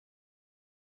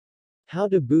How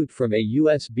to boot from a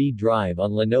USB drive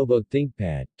on Lenovo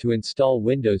ThinkPad, to install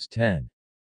Windows 10.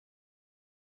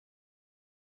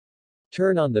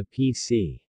 Turn on the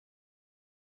PC.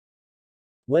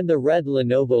 When the red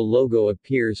Lenovo logo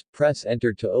appears, press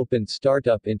Enter to open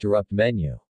Startup Interrupt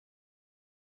menu.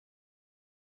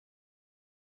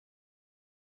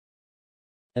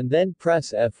 And then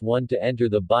press F1 to enter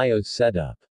the BIOS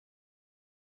setup.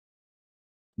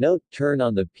 Note, turn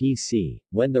on the PC.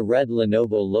 When the red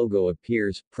Lenovo logo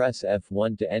appears, press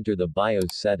F1 to enter the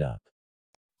BIOS setup.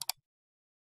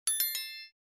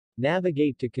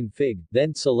 Navigate to Config,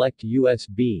 then select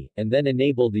USB, and then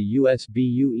enable the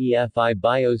USB UEFI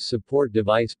BIOS support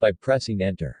device by pressing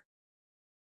Enter.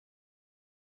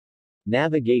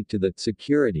 Navigate to the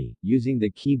Security, using the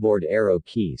keyboard arrow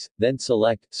keys, then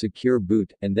select Secure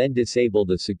Boot, and then disable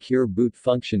the Secure Boot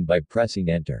function by pressing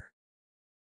Enter.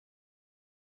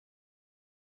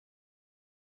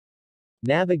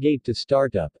 Navigate to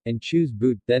Startup, and choose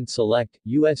Boot, then select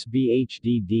USB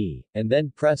HDD, and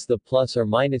then press the plus or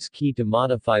minus key to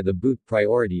modify the boot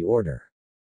priority order.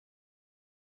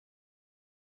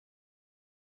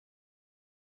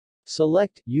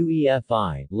 Select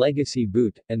UEFI Legacy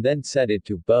Boot, and then set it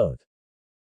to both.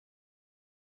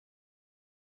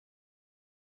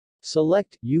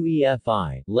 Select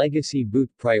UEFI Legacy Boot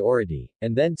Priority,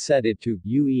 and then set it to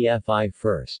UEFI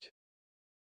First.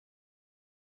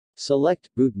 Select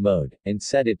Boot Mode, and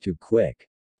set it to Quick.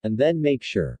 And then make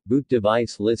sure Boot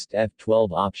Device List F12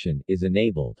 option is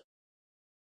enabled.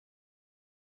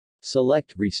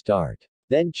 Select Restart.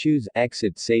 Then choose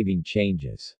Exit Saving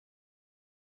Changes.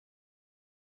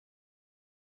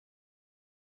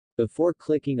 Before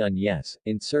clicking on Yes,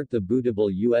 insert the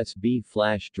bootable USB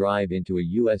flash drive into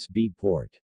a USB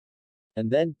port.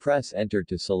 And then press Enter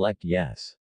to select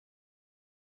Yes.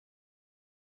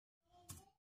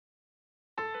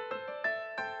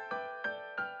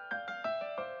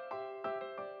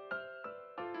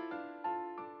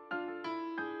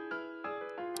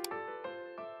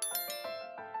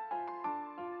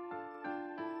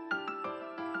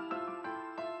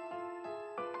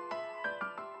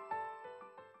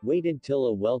 Wait until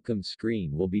a welcome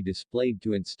screen will be displayed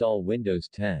to install Windows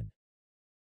 10.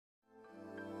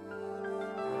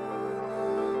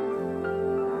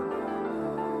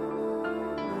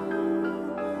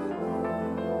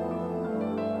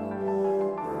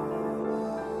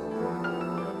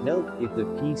 Note, if the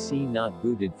PC not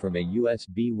booted from a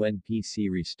USB when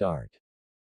PC restart.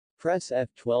 Press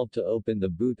F12 to open the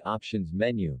Boot Options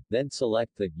menu, then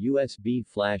select the USB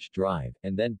flash drive,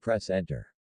 and then press Enter.